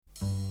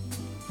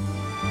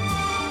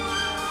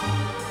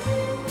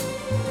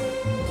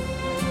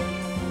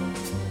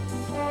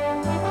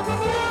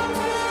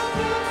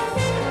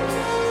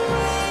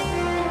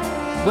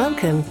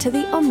Welcome to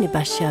the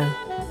Omnibus Show,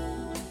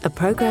 a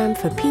program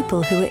for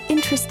people who are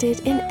interested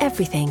in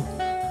everything,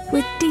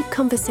 with deep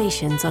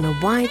conversations on a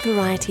wide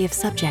variety of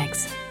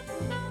subjects.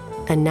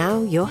 And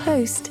now your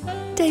host,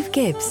 Dave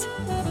Gibbs.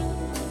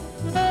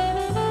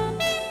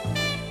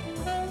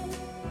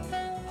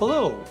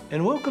 Hello,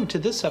 and welcome to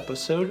this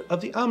episode of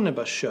the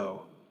Omnibus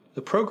Show,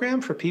 the program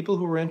for people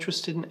who are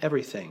interested in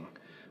everything,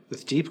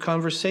 with deep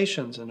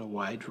conversations on a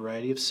wide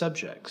variety of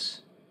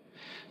subjects.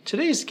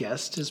 Today's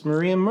guest is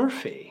Maria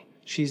Murphy.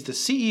 She's the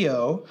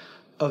CEO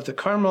of the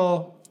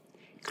Carmel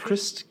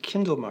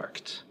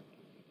Christkindlmarkt.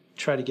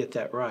 Try to get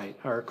that right.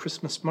 Our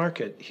Christmas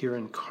market here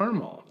in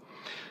Carmel.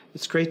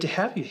 It's great to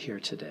have you here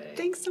today.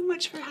 Thanks so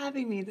much for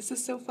having me. This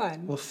is so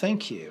fun. Well,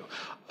 thank you.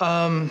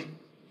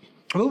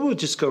 We'll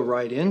just go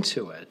right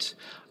into it.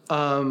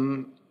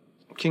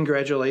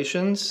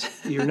 Congratulations.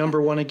 You're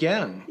number one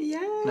again.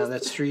 Yes. Now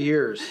that's 3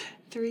 years.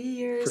 3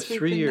 years. For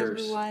 3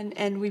 years. Number one,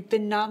 and we've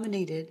been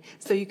nominated,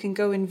 so you can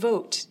go and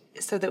vote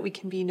so that we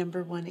can be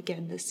number one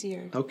again this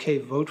year. Okay,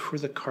 vote for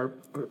the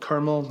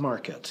Carmel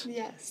Market.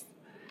 Yes.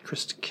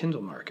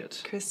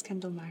 Christkindlmarkt.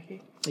 Christkindlmarkt.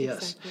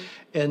 Yes. Exactly.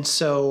 And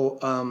so,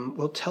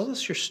 well, tell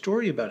us your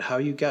story about how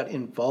you got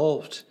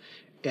involved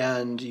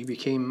and you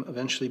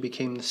eventually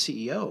became the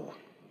CEO.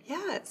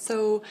 Yeah,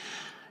 so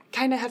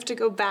kind of have to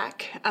go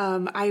back.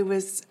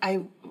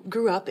 I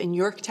grew up in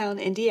Yorktown,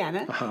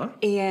 Indiana,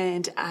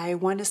 and I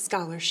won a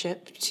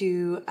scholarship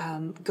to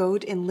go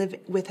and live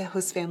with a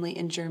host family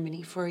in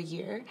Germany for a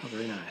year. Oh,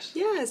 very nice.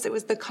 Yes, it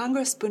was the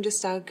Congress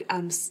Bundestag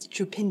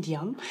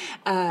Stipendium.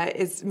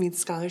 It means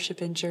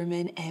scholarship in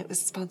German, and it was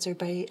sponsored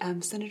by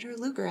Senator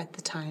Lugar at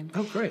the time.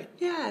 Oh, great.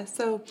 Yeah,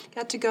 so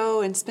got to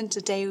go and spent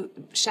a day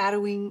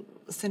shadowing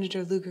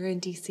Senator Lugar in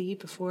D.C.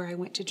 before I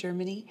went to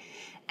Germany.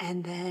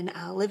 And then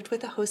lived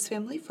with a host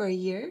family for a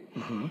year.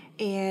 Mm-hmm.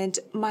 And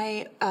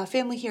my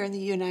family here in the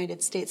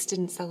United States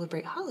didn't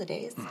celebrate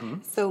holidays. Mm-hmm.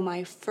 So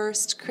my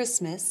first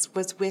Christmas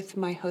was with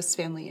my host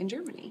family in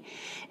Germany.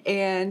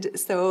 And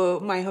so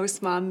my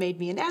host mom made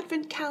me an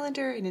advent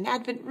calendar and an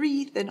advent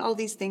wreath and all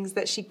these things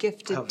that she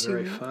gifted to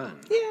me. Very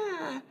fun.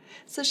 Yeah.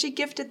 So she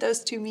gifted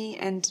those to me.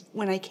 And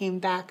when I came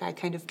back, I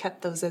kind of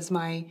kept those as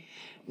my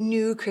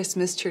new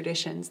Christmas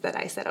traditions that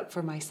I set up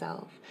for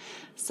myself.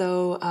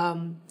 So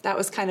that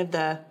was kind of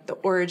the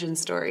origin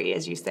story,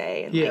 as you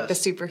say, and like the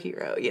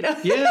superhero, you know?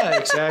 Yeah,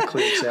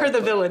 exactly. Or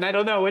the villain. I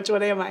don't know. Which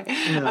one am I?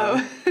 No,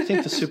 I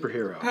think the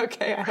superhero.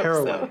 Okay, I hope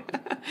Heroine.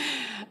 so.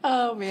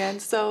 Oh, man.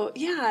 So,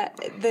 yeah,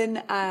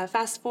 then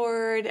fast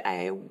forward,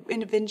 I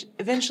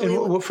eventually...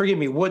 And, forgive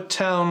me, what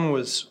town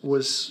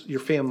was your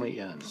family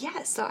in?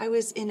 Yeah, so I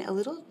was in a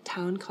little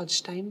town called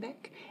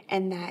Steinbeck,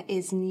 and that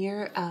is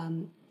near...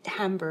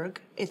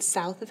 Hamburg. It's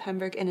south of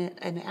Hamburg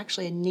and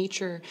actually a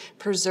nature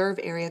preserve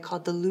area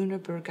called the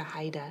Lüneburger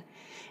Heide.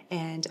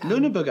 And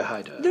Lüneburger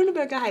Heide.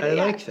 Lüneburger Heide. I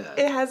like that.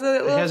 It has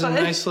a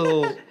nice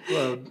little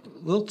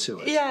lilt to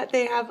it. Yeah,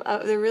 they have.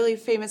 They're really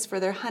famous for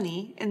their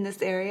honey in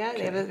this area. Okay.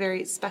 They have a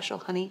very special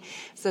honey.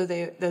 So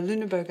the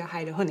Lüneburger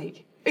Heide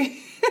Honig.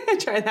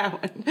 Try that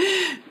one.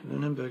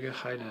 Lüneburger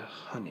Heide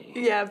honey.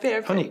 Yeah,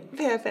 perfect. Honey.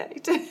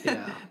 Perfect.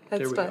 Yeah, that's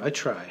there we fun. go. I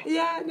try.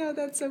 Yeah, no,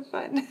 that's so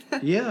fun.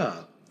 Yeah.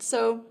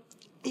 So.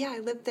 Yeah, I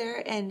lived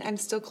there, and I'm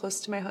still close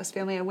to my host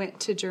family. I went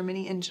to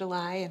Germany in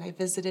July, and I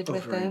visited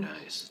with them.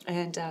 Very nice.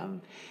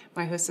 And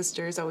my host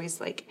sister is always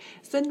like,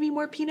 send me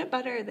more peanut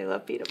butter. They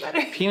love peanut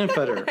butter. Peanut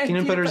butter.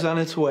 peanut butter's on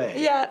its way.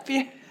 Yeah,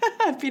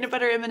 peanut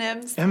butter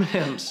M&Ms.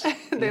 M&Ms.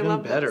 They Even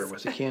love better those.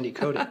 with a candy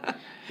coating.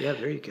 Yeah,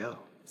 there you go.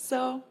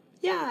 So,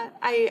 yeah,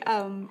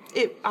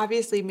 it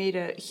obviously made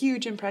a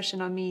huge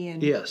impression on me.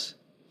 And yes.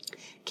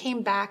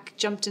 Came back,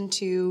 jumped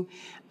into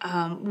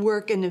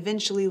work, and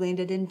eventually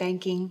landed in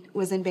banking.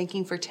 Was in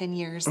banking for 10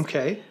 years.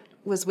 Okay.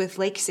 Was with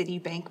Lake City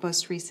Bank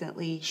most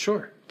recently.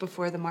 Sure.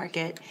 Before the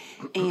market,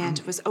 and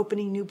was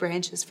opening new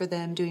branches for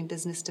them, doing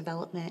business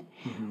development.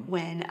 Mm-hmm.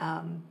 When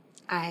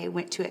I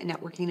went to a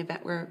networking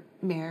event where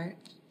Mayor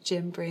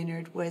Jim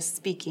Brainerd was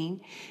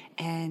speaking,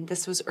 and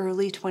this was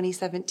early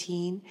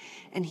 2017,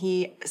 and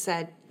he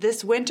said,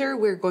 this winter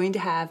we're going to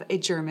have a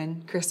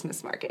German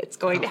Christmas market. It's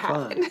going to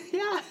happen. Fun.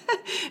 Yeah.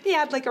 He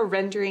had like a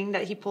rendering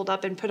that he pulled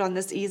up and put on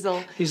this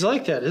easel. He's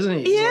like that, isn't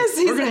he? He is.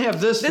 Like, we're going to have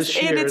this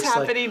year. And it's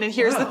happening, like, and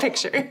here's the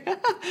picture.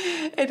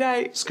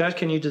 And Scott,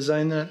 can you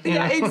design that?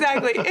 Yeah,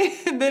 exactly.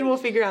 And then we'll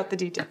figure out the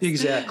details.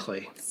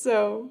 Exactly.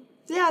 So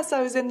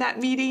I was in that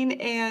meeting,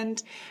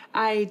 and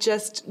I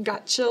just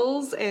got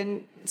chills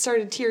and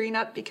started tearing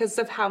up because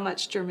of how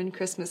much German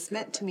Christmas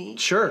meant to me.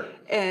 Sure.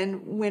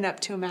 And went up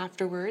to him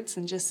afterwards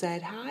and just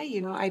said, hi,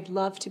 I'd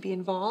love to be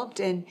involved,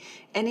 and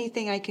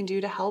anything I can do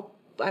to help,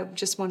 I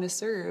just want to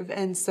serve.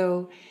 And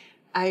so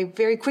I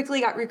very quickly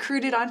got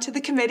recruited onto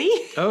the committee.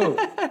 Oh,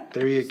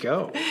 there you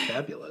go.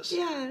 Fabulous.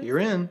 Yeah. You're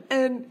in.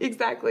 And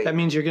exactly. That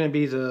means you're going to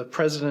be the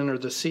president or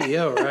the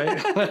CEO,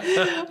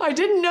 right? I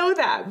didn't know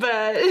that,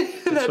 but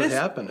that's what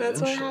happened. That's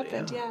what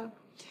happened, yeah.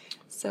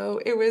 So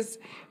it was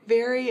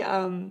very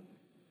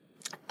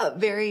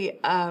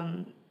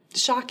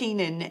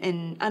shocking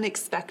and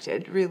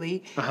unexpected,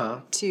 really,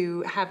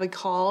 to have a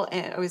call.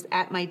 And I was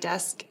at my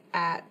desk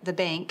at the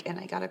bank, and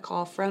I got a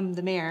call from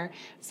the mayor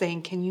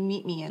saying, "Can you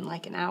meet me in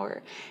like an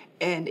hour?"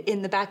 And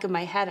in the back of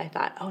my head, I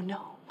thought, "Oh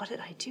no, what did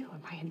I do?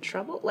 Am I in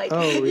trouble?" Like,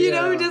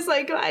 just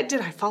like,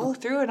 did I follow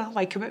through on all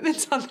my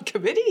commitments on the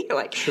committee?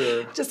 Like,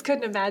 just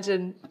couldn't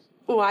imagine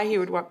why he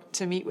would want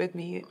to meet with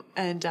me.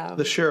 And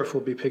the sheriff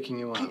will be picking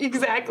you up.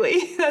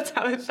 Exactly. That's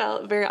how it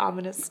felt. Very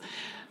ominous.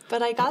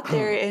 But I got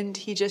there, and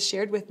he just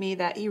shared with me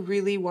that he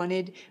really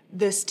wanted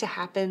this to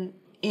happen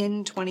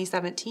in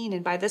 2017.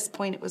 And by this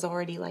point, it was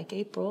already like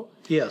April.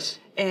 Yes.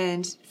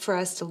 And for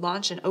us to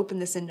launch and open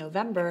this in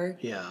November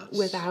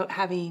without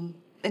having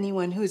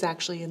anyone who's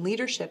actually in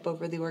leadership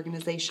over the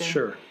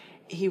organization,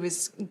 he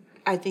was,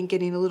 I think,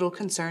 getting a little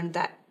concerned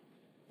that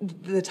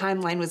the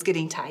timeline was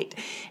getting tight.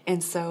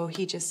 And so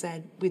he just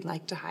said, "We'd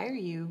like to hire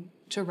you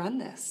to run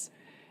this.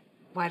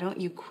 Why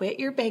don't you quit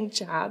your bank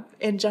job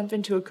and jump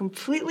into a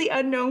completely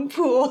unknown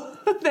pool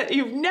that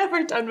you've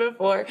never done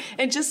before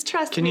and just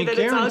trust me that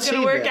it's all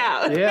going to work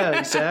out?" Yeah,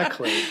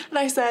 exactly. And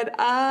I said,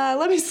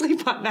 let me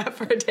sleep on that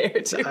for a day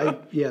or two.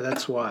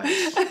 That's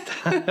wise.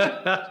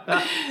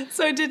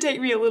 So it did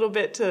take me a little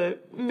bit to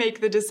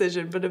make the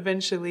decision, but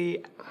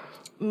eventually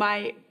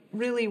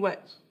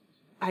what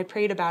I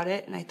prayed about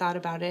it and I thought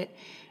about it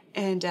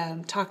and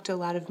talked to a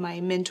lot of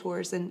my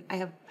mentors, and I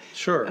have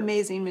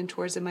amazing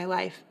mentors in my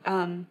life.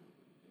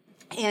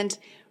 And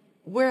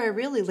where I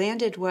really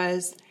landed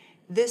was,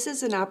 this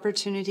is an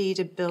opportunity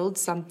to build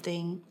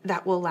something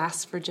that will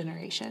last for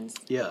generations.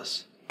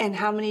 Yes. And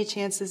how many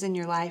chances in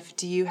your life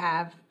do you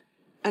have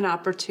an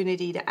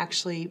opportunity to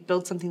actually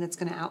build something that's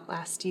going to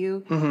outlast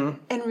you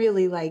and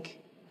really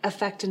like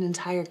affect an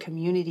entire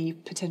community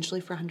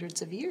potentially for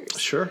hundreds of years?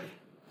 Sure.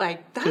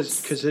 Like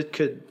that's because it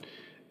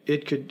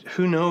could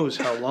who knows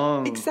how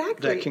long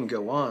that can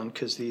go on,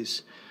 because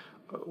these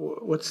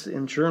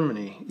in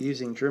Germany,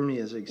 using Germany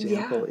as an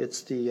example,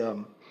 it's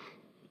the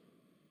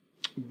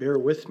bear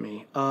with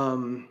me,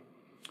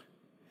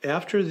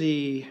 after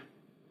the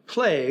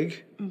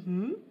plague,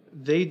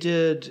 they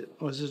did,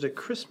 was it a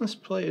Christmas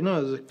play? No,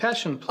 it was a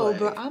Passion play.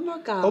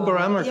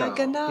 Oberammergau. Yeah,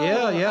 genau.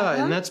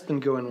 Yeah. And that's been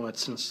going,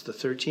 since the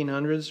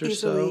 1300s or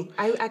Easily. so?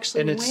 I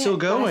actually and it's still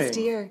going. Last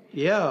year.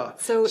 Yeah.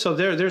 So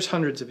there's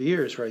hundreds of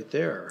years right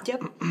there.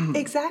 Yep,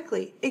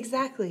 exactly.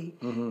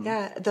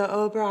 Yeah, the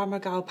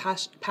Oberammergau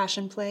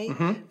Passion play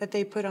that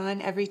they put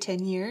on every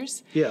 10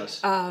 years.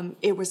 Yes.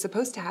 It was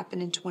supposed to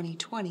happen in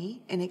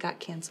 2020, and it got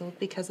canceled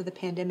because of the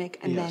pandemic,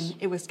 and then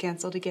it was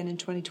canceled again in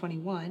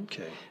 2021.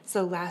 Okay.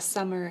 So last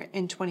summer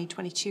in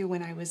 2022,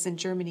 when I was in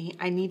Germany,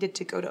 I needed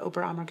to go to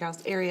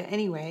Oberammergau's area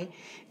anyway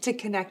to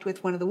connect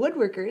with one of the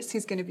woodworkers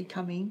who's going to be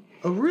coming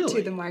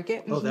to the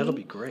market. Oh, that'll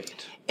be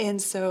great. And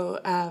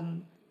so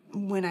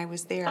when I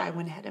was there, I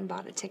went ahead and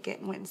bought a ticket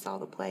and went and saw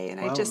the play.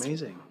 And I just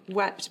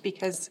wept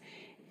because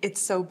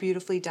it's so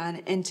beautifully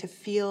done. And to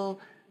feel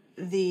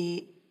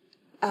the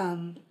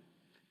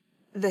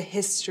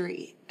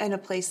history in a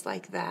place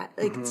like that,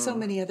 like so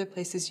many other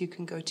places you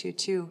can go to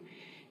too,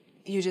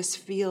 you just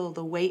feel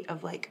the weight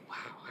of like, wow,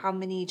 how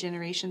many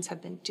generations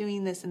have been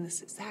doing this in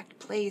this exact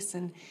place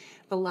and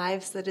the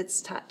lives that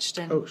it's touched.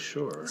 And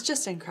it's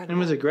just incredible. And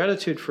was it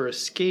gratitude for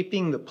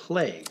escaping the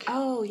plague?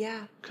 Oh,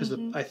 yeah. Because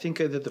I think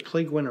that the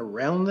plague went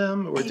around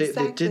them, or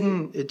it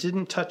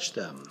didn't touch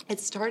them. It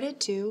started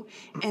to,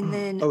 and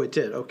then... Oh, it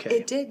did? Okay.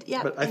 It did,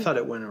 yeah. But I thought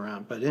it went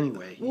around. But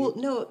anyway. Well,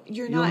 no,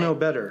 you'll know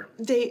better.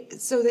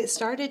 So they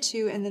started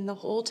to, and then the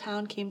whole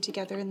town came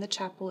together in the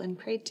chapel and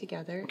prayed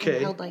together. Okay.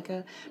 And held like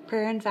a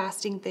prayer and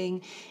fasting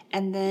thing.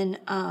 And then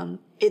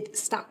it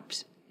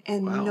stopped.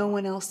 And no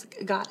one else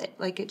got it.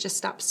 Like, it just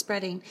stopped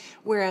spreading,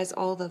 whereas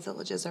all the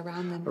villages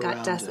around them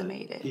got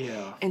decimated.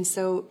 Yeah. And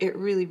so it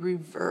really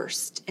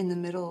reversed in the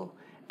middle.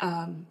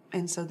 And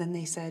so then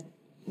they said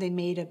they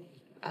made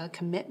a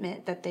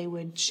commitment that they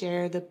would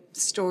share the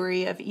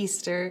story of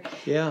Easter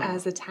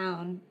as a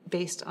town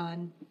based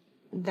on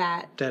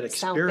that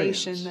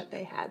salvation that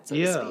they had, so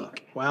to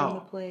speak, from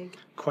the plague.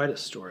 Quite a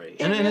story.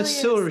 And it's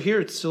still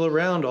here. It's still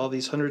around all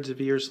these hundreds of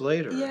years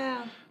later.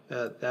 Yeah.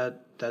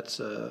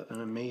 That's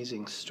an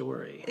amazing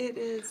story. It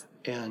is.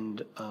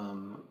 And,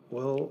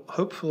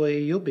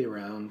 hopefully you'll be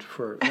around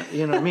for,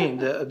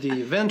 the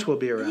event will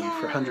be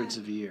around for hundreds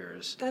of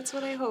years. That's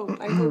what I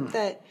hope. I hope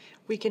that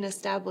we can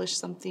establish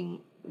something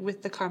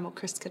with the Carmel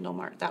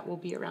Christkindlmarkt that will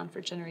be around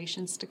for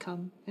generations to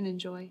come and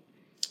enjoy.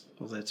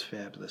 Well, that's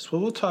fabulous. Well,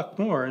 we'll talk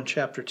more in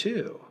Chapter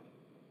 2.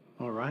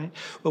 All right.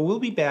 Well, we'll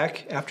be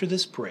back after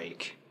this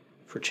break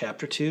for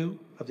Chapter 2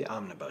 of the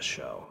Omnibus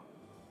Show.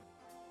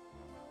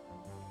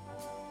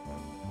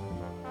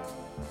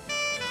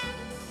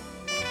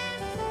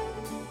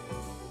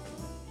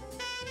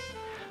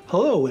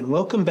 Hello, and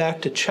welcome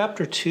back to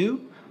Chapter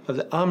 2 of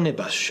the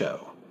Omnibus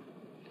Show.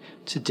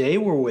 Today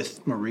we're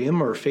with Maria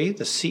Murphy,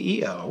 the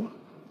CEO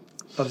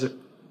of the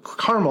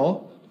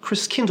Carmel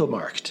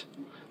Christkindlmarkt.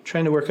 I'm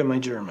trying to work on my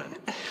German,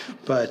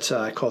 but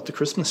I call it the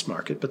Christmas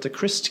market, but the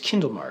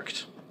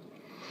Christkindlmarkt.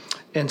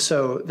 And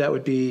so that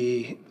would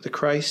be the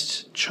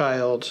Christ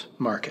Child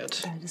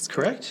Market. That is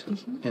correct?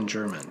 In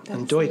German.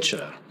 In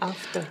Deutsche.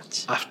 Auf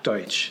Deutsch. Auf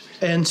Deutsch.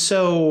 And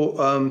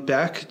so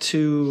back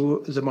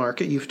to the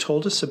market, you've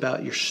told us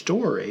about your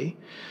story,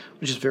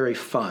 which is very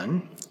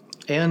fun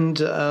and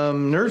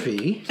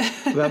nervy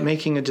about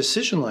making a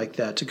decision like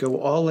that to go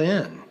all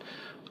in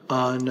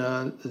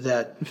on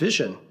that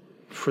vision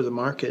for the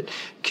market.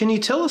 Can you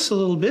tell us a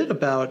little bit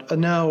about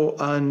now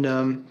on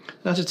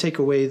not to take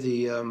away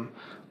the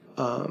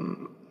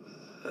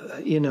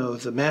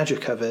the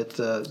magic of it,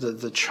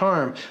 the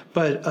charm,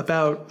 but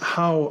about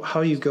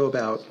how you go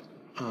about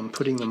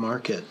putting the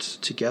market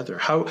together.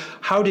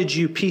 How did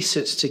you piece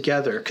it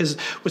together? Because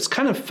what's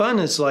kind of fun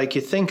is like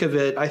you think of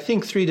it, I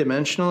think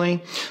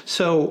three-dimensionally.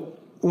 So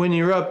when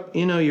you're up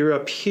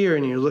here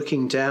and you're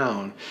looking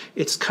down,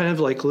 it's kind of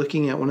like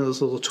looking at one of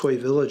those little toy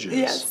villages.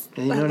 Yes,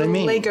 and you know what I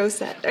mean? Lego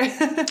set.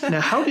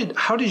 Now, how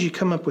did you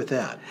come up with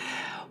that?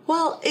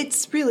 Well,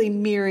 it's really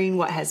mirroring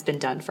what has been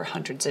done for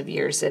hundreds of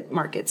years at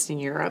markets in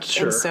Europe.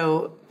 Sure. And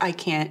so I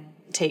can't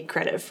take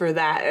credit for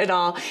that at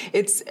all.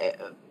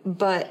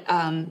 But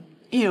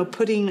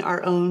putting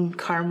our own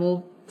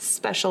Carmel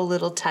special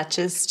little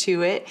touches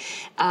to it.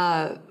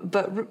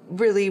 But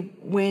really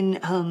when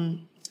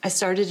I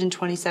started in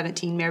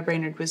 2017, Mayor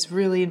Brainerd was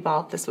really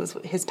involved. This was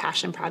his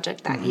passion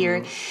project that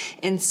year.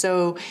 And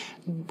so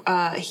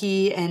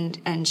he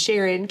and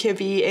Sharon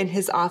Kibbe in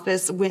his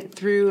office went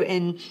through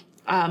and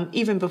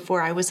even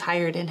before I was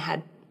hired and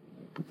had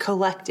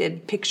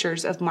collected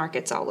pictures of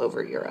markets all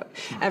over Europe.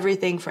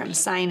 Everything from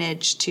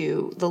signage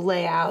to the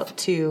layout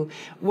to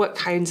what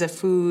kinds of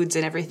foods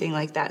and everything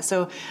like that.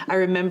 So I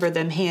remember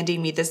them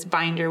handing me this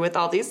binder with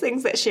all these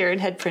things that Sharon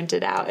had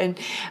printed out.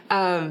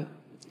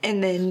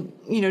 And then,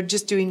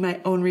 just doing my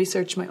own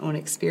research, my own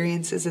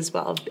experiences as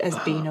well as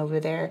being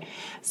over there.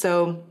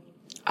 So,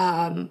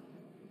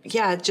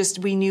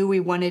 we knew we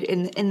wanted,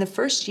 in the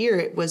first year,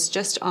 it was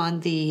just on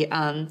the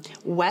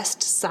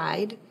west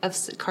side of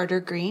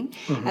Carter Green,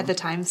 at the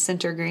time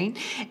Center Green,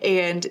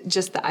 and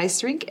just the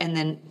ice rink, and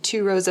then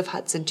 2 rows of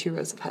huts and 2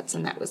 rows of huts,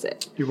 and that was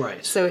it. You're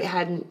right. So it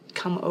hadn't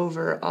come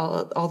over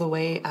all the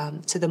way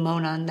to the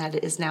Monon that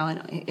it is now,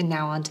 and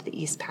now onto the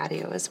east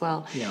patio as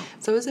well. Yeah.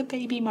 So it was a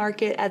baby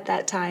market at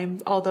that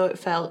time, although it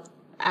felt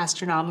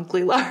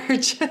astronomically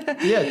large.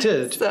 Yeah, it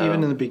did,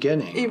 even in the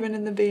beginning. Even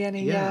in the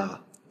beginning, yeah.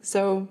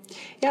 So,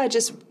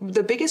 just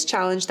the biggest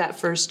challenge that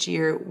first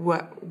year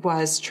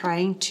was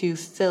trying to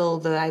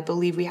fill I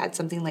believe we had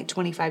something like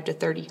 25 to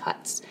 30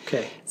 huts.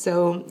 Okay.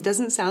 So it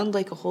doesn't sound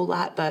like a whole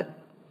lot, but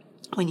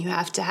when you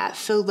have to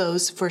fill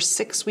those for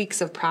 6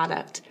 weeks of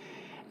product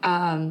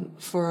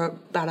for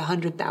about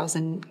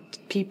 100,000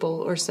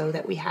 people or so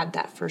that we had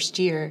that first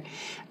year,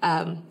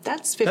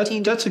 that's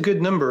 15. That's a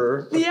good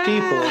number of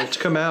people to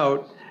come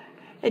out.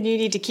 And you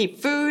need to keep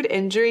food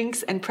and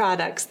drinks and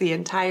products the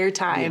entire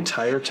time. The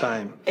entire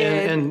time.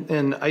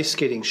 And ice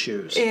skating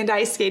shoes. And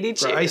ice skating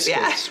shoes. Or ice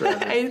skates,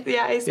 rather.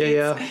 Ice skates.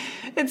 Yeah.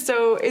 And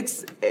so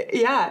it's,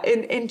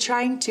 in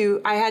trying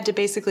to, I had to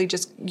basically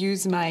just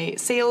use my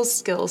sales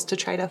skills to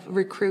try to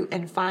recruit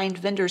and find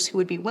vendors who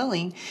would be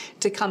willing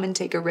to come and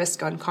take a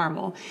risk on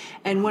Carmel.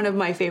 And one of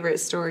my favorite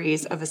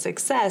stories of a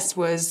success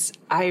was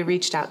I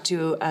reached out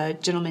to a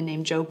gentleman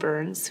named Joe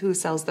Burns who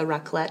sells the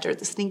raclette or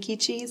the stinky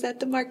cheese at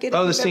the market.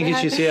 Oh, the stinky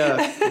cheese,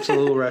 yeah. It's a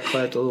little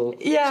raclette,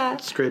 Yeah.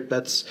 It's great.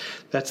 That's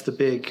the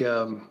big...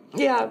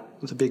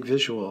 It's a big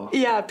visual.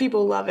 Yeah,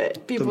 people love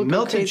it. People the go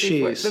melted crazy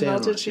cheese for it. The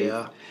melted sandwich, cheese.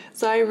 yeah.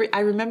 So I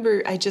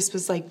remember I just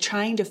was like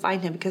trying to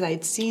find him because I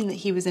had seen that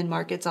he was in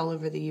markets all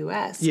over the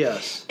U.S.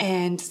 Yes.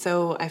 And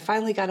so I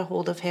finally got a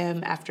hold of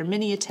him after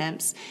many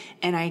attempts,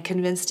 and I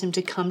convinced him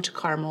to come to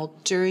Carmel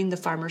during the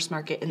farmers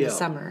market in the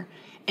summer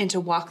and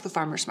to walk the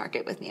farmers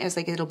market with me. I was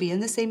like, it'll be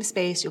in the same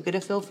space. You'll get a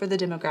feel for the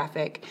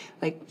demographic.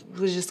 Like,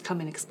 we'll just come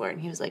and explore.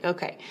 And he was like,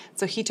 okay.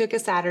 So he took a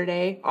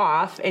Saturday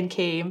off and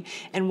came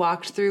and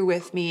walked through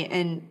with me.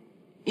 And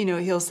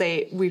he'll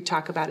say, we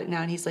talk about it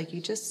now, and he's like,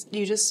 you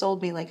just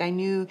sold me. Like, I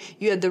knew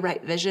you had the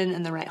right vision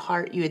and the right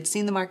heart. You had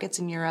seen the markets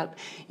in Europe.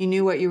 You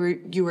knew what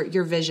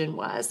your vision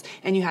was,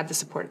 and you had the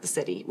support of the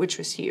city, which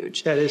was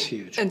huge. That is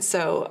huge. And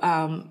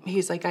so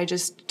he's like, I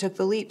just took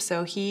the leap.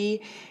 So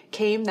he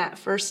came that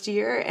first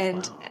year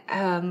and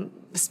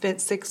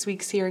spent 6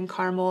 weeks here in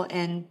Carmel,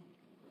 and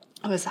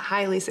was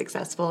highly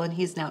successful, and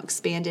he's now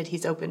expanded.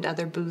 He's opened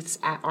other booths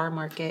at our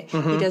market.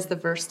 He does the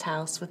Verst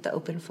House with the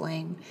open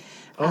flame.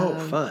 Oh,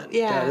 fun.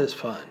 Yeah. That is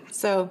fun.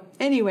 So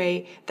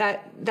anyway,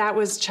 that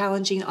was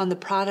challenging. On the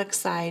product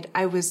side,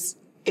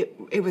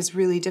 it was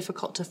really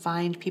difficult to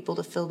find people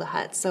to fill the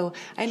huts. So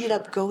I ended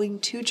up going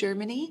to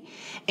Germany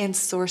and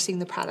sourcing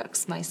the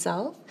products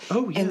myself.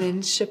 Oh, yeah. And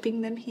then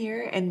shipping them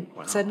here. And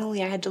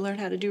suddenly I had to learn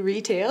how to do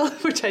retail,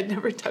 which I'd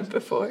never done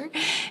before.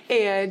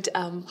 And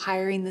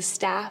hiring the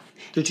staff.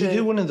 Did you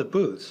do one of the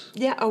booths?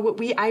 Yeah.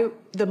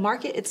 the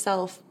market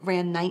itself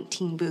ran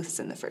 19 booths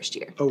in the first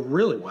year. Oh,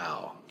 really?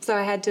 Wow. So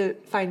I had to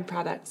find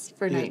products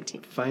for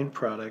 19. Find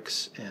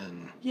products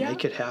and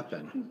make it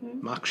happen.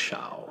 Mach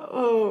Schau.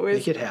 Oh,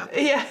 make it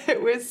happen. Yeah,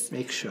 it was.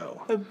 Make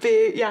show. A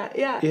big, yeah.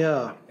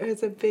 Yeah. It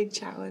was a big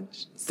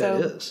challenge. That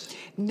is.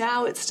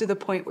 Now it's to the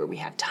point where we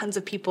have tons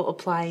of people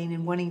applying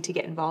and wanting to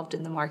get involved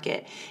in the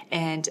market,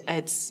 and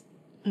it's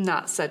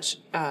not such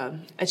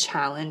a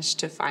challenge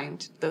to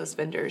find those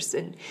vendors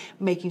and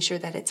making sure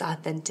that it's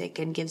authentic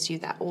and gives you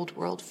that old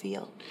world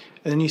feel.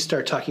 And then you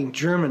start talking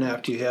German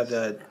after you have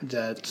that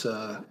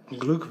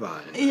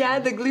Glühwein. Yeah,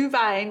 the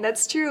Glühwein.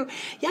 That's true.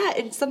 Yeah,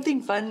 and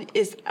something fun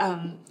is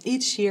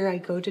each year I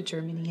go to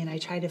Germany and I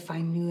try to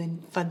find new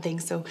and fun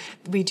things. So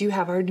we do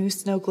have our new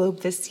snow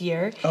globe this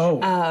year. Oh,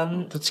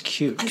 that's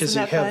cute. Because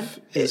you have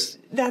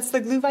that's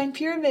the Glühwein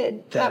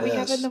pyramid that we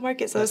have in the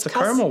market. So that's the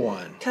Carmel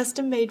one.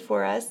 Custom made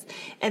for us.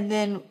 And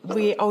then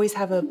we always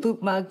have a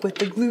boot mug with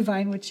the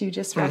Glühwein, which you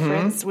just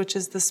referenced, which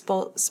is the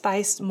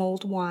spiced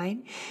mulled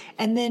wine.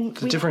 And then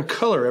it's a different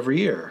color every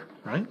year,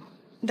 right?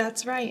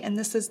 That's right. And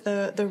this is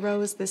the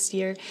rose this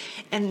year.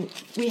 And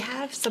we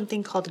have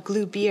something called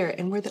glue beer,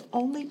 and we're the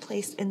only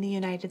place in the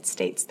United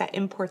States that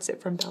imports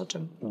it from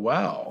Belgium.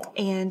 Wow.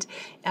 And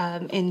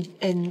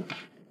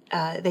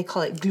they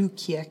call it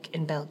Glühkirk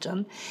in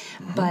Belgium.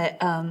 But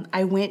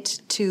I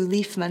went to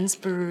Liefmann's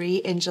brewery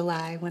in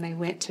July when I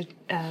went to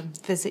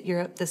visit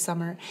Europe this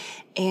summer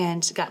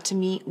and got to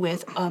meet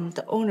with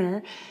the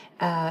owner,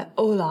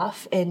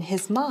 Olaf, and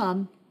his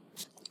mom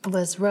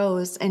was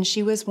Rose, and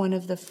she was one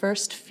of the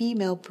first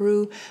female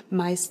brew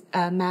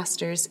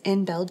masters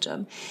in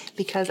Belgium,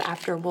 because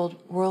after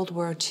World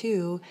War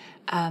II,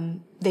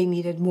 they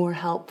needed more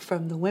help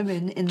from the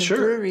women in the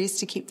breweries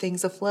to keep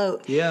things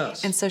afloat.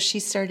 Yes. And so she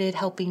started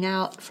helping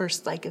out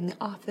first, like in the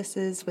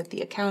offices with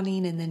the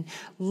accounting, and then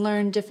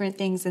learned different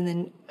things, and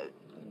then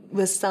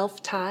was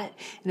self-taught,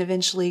 and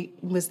eventually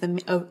was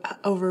the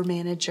over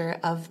manager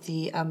of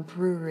the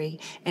brewery.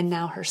 And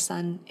now her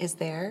son is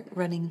there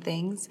running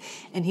things,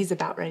 and he's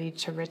about ready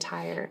to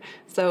retire.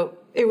 So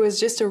it was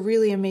just a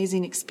really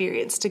amazing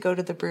experience to go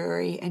to the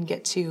brewery and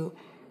get to,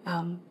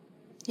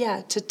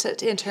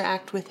 to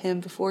interact with him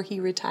before he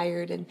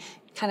retired and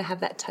kind of have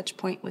that touch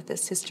point with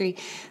this history.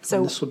 So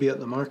and this will be at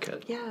the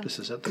market. Yeah. This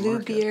is at the Glüh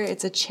market. beer.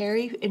 It's a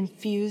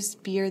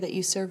cherry-infused beer that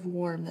you serve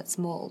warm that's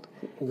mulled.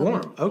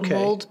 Warm, okay.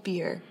 Mulled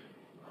beer.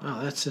 Oh,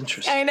 that's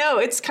interesting. I know,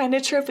 it's kind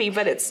of trippy,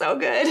 but it's so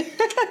good.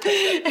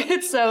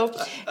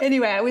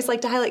 Anyway, I always like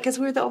to highlight, because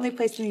we're the only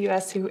place in the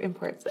U.S. who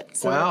imports it.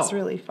 So that's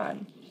really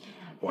fun.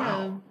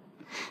 Wow.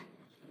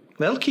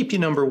 That'll keep you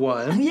number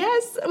one.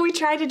 Yes, we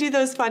try to do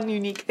those fun,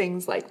 unique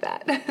things like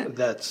that.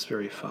 That's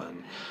very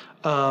fun.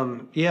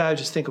 I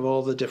just think of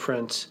all the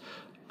different,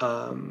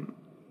 I'm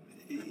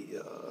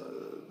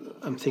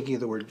thinking of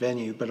the word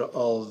venue, but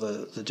all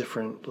the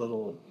different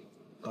little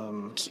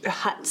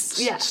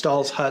huts,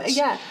 stalls, huts.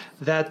 Yeah,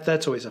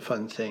 that's always a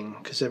fun thing,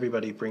 because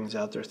everybody brings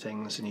out their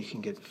things, and you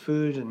can get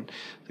food and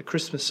the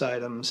Christmas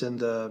items and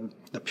the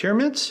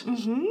pyramids,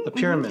 the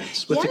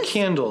pyramids with the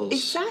candles.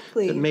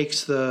 Exactly. That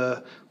makes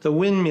the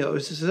windmill.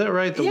 Is that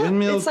right? The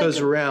windmill goes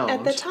around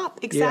at the top.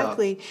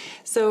 Exactly. Yeah.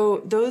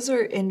 So those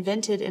are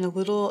invented in a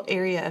little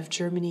area of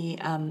Germany.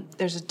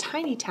 There's a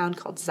tiny town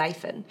called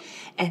Seifen,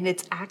 and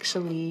it's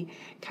actually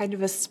kind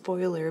of a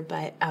spoiler,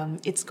 but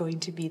it's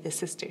going to be the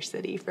sister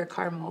city for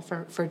Carmel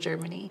for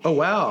Germany. Oh,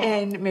 wow.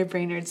 And Mayor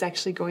Brainerd's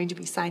actually going to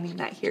be signing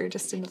that here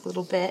just in a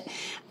little bit.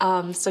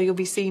 So you'll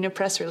be seeing a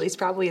press release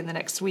probably in the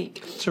next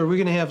week. So are we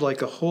going to have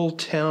like a whole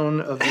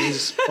town of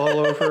these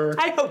all over?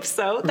 I hope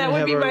so. That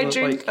would be my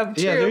dream come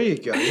true. Yeah, there you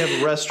go. You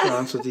have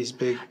restaurants with these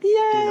big,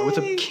 with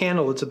a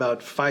candle that's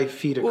about 5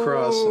 feet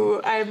across. Ooh,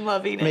 I'm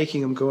loving it.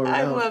 Making them go around.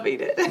 I'm loving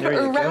it. Or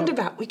a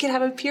roundabout. We could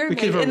have a pyramid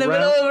in the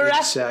middle of a restaurant.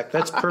 Exact.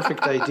 That's a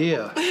perfect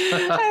idea.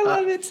 I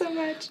love it so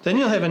much. Then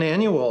you'll have an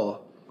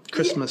annual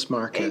Christmas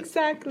market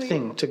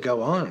thing to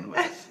go on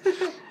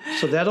with.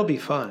 So that'll be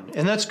fun.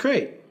 And that's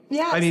great.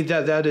 Yeah. I mean,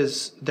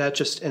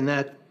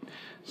 that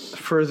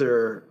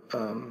further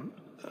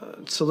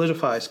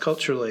solidifies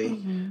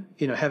culturally,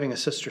 having a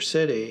sister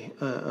city.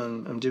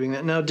 I'm doing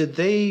that. Now, did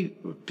they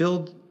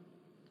build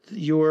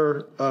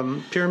your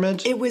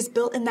pyramid? It was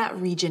built in that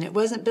region. It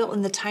wasn't built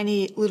in the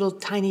tiny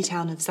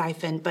town of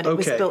Seifen, but it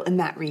was built in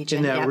that region.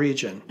 In that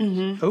region.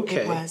 Mm-hmm.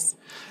 Okay. It was.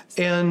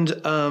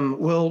 And,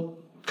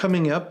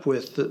 coming up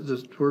with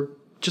we're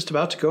just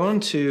about to go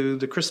into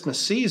the Christmas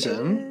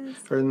season,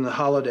 or in the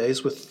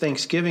holidays with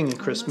Thanksgiving and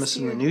Christmas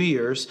and the New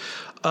Year's.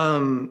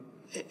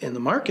 And the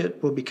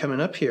market will be coming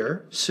up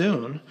here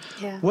soon.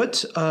 Yeah.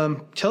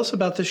 Tell us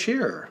about this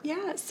year.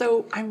 Yeah,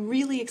 so I'm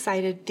really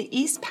excited. The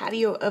east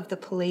patio of the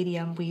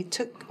Palladium,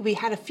 we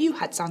had a few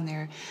huts on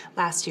there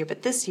last year,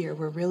 but this year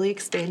we're really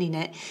expanding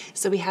it.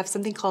 So we have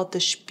something called the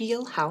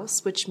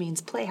Spielhaus, which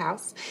means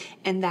playhouse,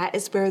 and that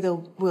is where there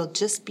will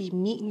just be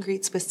meet and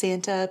greets with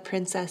Santa,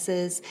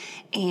 princesses,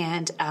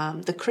 and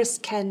the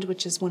Christkindlmarkt,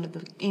 which is one of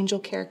the angel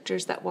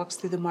characters that walks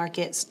through the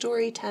market,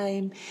 story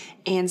time,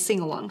 and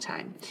sing-along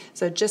time.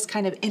 So just kind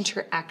kind of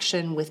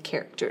interaction with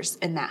characters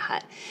in that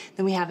hut.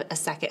 Then we have a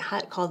second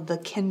hut called the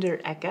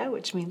Kinderecke,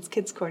 which means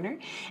Kids Corner,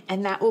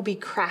 and that will be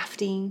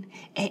crafting.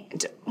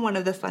 And one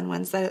of the fun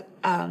ones that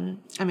I'm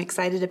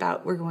excited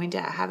about, we're going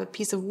to have a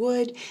piece of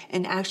wood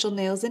and actual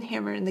nails and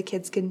hammer, and the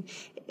kids can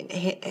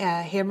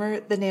hammer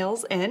the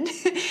nails in,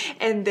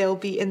 and they'll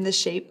be in the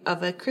shape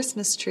of a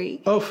Christmas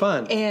tree. Oh,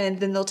 fun. And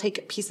then they'll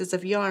take pieces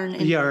of yarn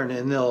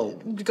and they'll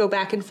go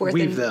back and forth.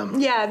 Weave them.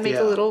 Yeah, make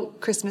a little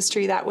Christmas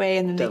tree that way,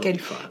 and then That'll they be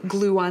can fun.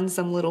 glue on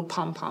some little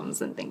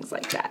pom-poms and things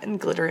like that and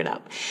glitter it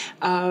up.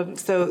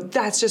 So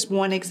that's just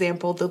one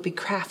example. They'll be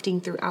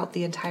crafting throughout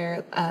the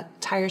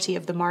entirety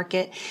of the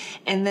market.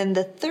 And then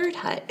the third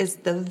hut is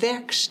the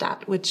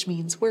Werkstatt, which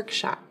means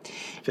workshop.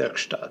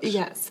 Werkstatt.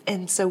 Yes,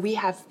 and so we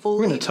have fully...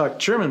 We're going to talk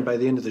German by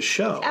the end of the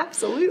show.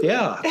 Absolutely.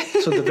 Yeah,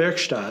 so the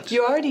Werkstatt.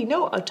 You already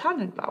know a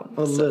Tannenbaum.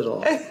 A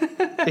little.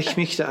 Ich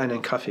möchte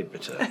einen Kaffee,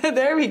 bitte.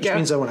 There we go. Which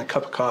means I want a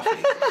cup of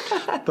coffee.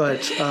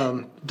 But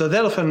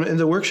that'll fun in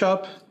the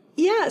workshop.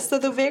 Yeah, so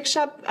the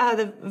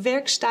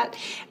Werkstatt,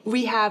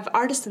 we have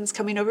artisans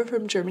coming over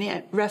from Germany.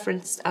 I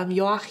referenced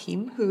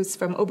Joachim, who's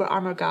from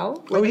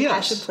Oberammergau, where the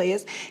Passion Play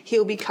is.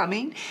 He'll be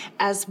coming,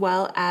 as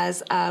well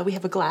as we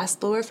have a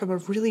glassblower from a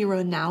really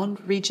renowned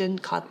region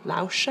called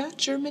Lauscha,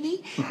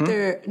 Germany. Mm-hmm.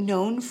 They're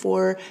known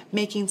for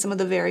making some of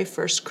the very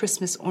first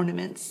Christmas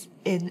ornaments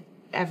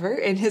ever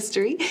in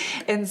history,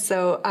 and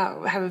so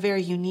have a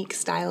very unique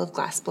style of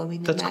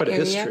glassblowing. That's in that quite a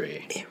area.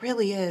 history. It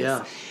really is.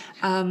 Yeah.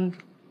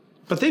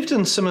 But they've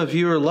done some of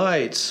your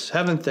lights,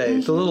 haven't they?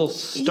 Mm-hmm. The little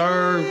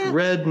star,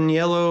 red and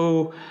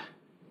yellow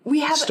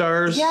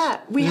stars. Yeah,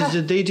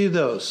 Did they do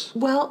those?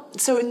 Well,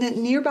 so in the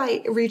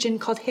nearby region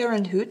called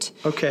Herrenhut,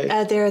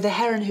 they're the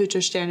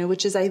Herrenhuter Sterne,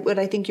 which is what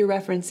I think you're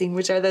referencing,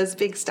 which are those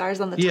big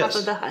stars on the top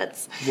of the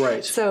huts.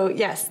 Right. So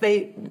yes,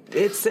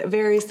 it's a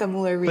very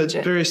similar region.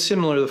 But very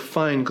similar to the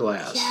fine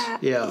glass.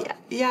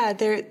 Yeah.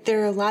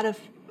 There are a lot of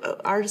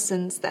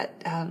artisans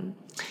that.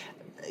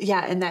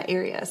 In that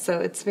area. So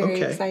it's very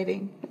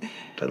exciting.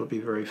 That'll be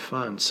very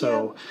fun.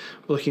 So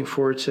we're looking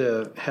forward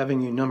to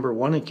having you number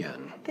one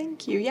again.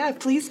 Thank you. Yeah,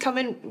 please come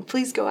and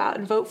please go out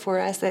and vote for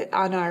us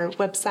on our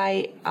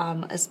website,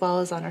 as well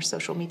as on our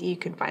social media. You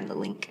can find the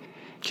link.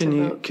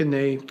 Can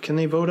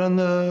they vote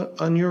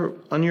on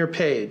your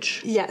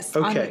page? Yes.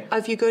 Okay.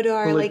 If you go to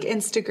our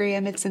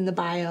Instagram, it's in the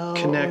bio.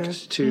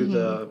 Connect to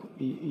the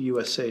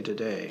USA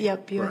Today.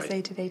 Yep,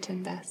 USA Today to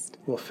Invest.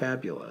 Well,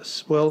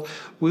 fabulous. Well,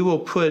 we will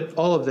put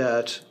all of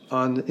that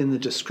in the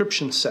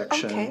description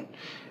section,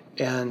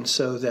 and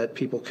so that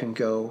people can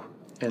go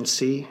and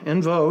see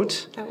and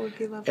vote. That would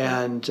be lovely.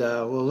 And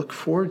we'll look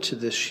forward to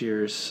this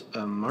year's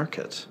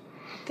market.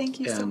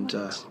 Thank you so much.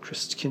 And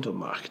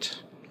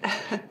Christkindlmarkt.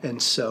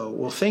 And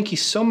so, thank you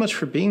so much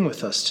for being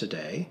with us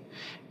today.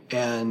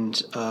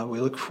 And we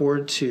look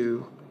forward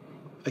to,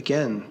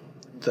 again,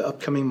 the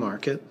upcoming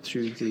market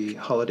through the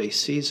holiday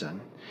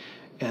season.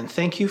 And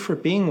thank you for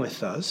being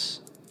with us.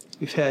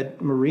 We've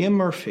had Maria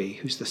Murphy,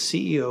 who's the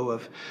CEO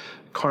of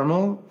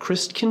Carmel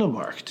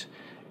Christkindlmarkt.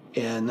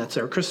 And that's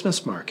our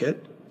Christmas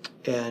market.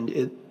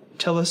 And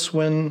tell us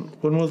when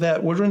what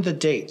are the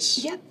dates?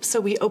 Yep. So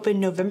we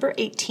open November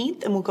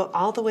 18th and we'll go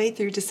all the way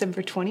through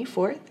December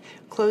 24th.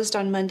 Closed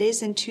on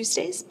Mondays and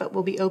Tuesdays, but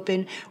we'll be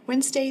open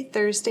Wednesday,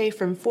 Thursday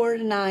from 4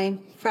 to 9,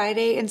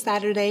 Friday and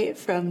Saturday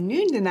from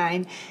noon to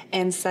 9,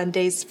 and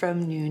Sundays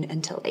from noon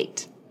until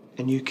 8.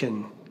 And you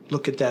can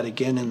look at that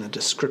again in the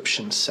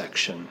description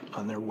section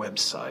on their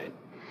website.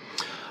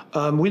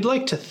 We'd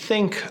like to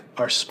thank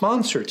our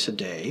sponsor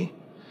today,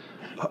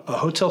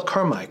 Hotel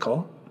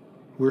Carmichael.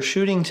 We're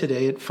shooting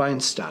today at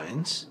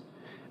Feinstein's,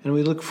 and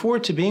we look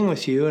forward to being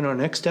with you in our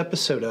next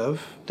episode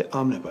of The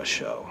Omnibus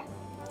Show.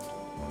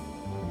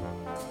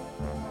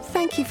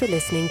 Thank you for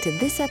listening to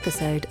this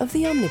episode of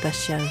The Omnibus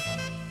Show.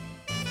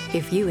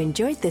 If you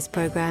enjoyed this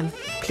program,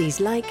 please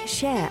like,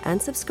 share,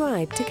 and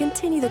subscribe to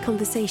continue the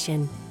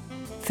conversation.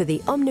 For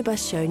the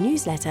Omnibus Show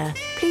newsletter,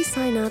 please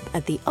sign up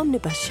at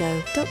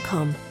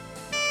theomnibusshow.com.